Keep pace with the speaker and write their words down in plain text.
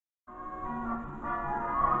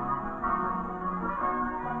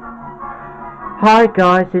Hi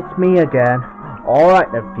guys, it's me again. Alright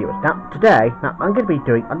then viewers, now today, I'm going to be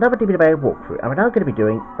doing another DBA walkthrough, and we're now going to be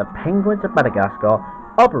doing the Penguins of Madagascar,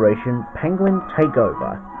 Operation Penguin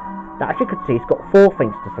Takeover. Now as you can see, it's got 4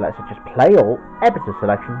 things to select, such as play all, episode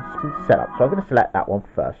selection, and setup, so I'm going to select that one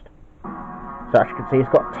first. So as you can see, it's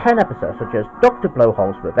got 10 episodes, such as Dr.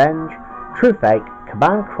 Blowhole's Revenge, True Fake,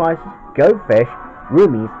 Command Crisis, Go Fish,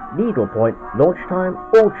 Roomies, Needle Point, Launch Time,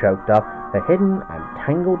 All Choked Up, The Hidden, and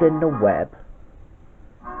Tangled in the Web.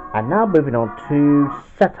 And now moving on to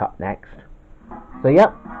setup next. So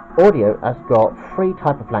yep, audio has got 3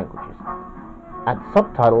 types of languages, and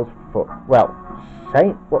subtitles for,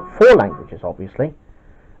 4 languages obviously.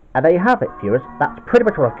 And there you have it viewers, that's pretty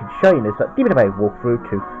much what I can show you in this DBA walkthrough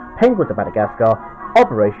to Penguins of Madagascar,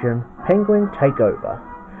 Operation Penguin Takeover.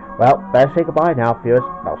 Well, better say goodbye now viewers,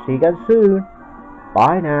 I'll see you again soon.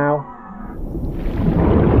 Bye now.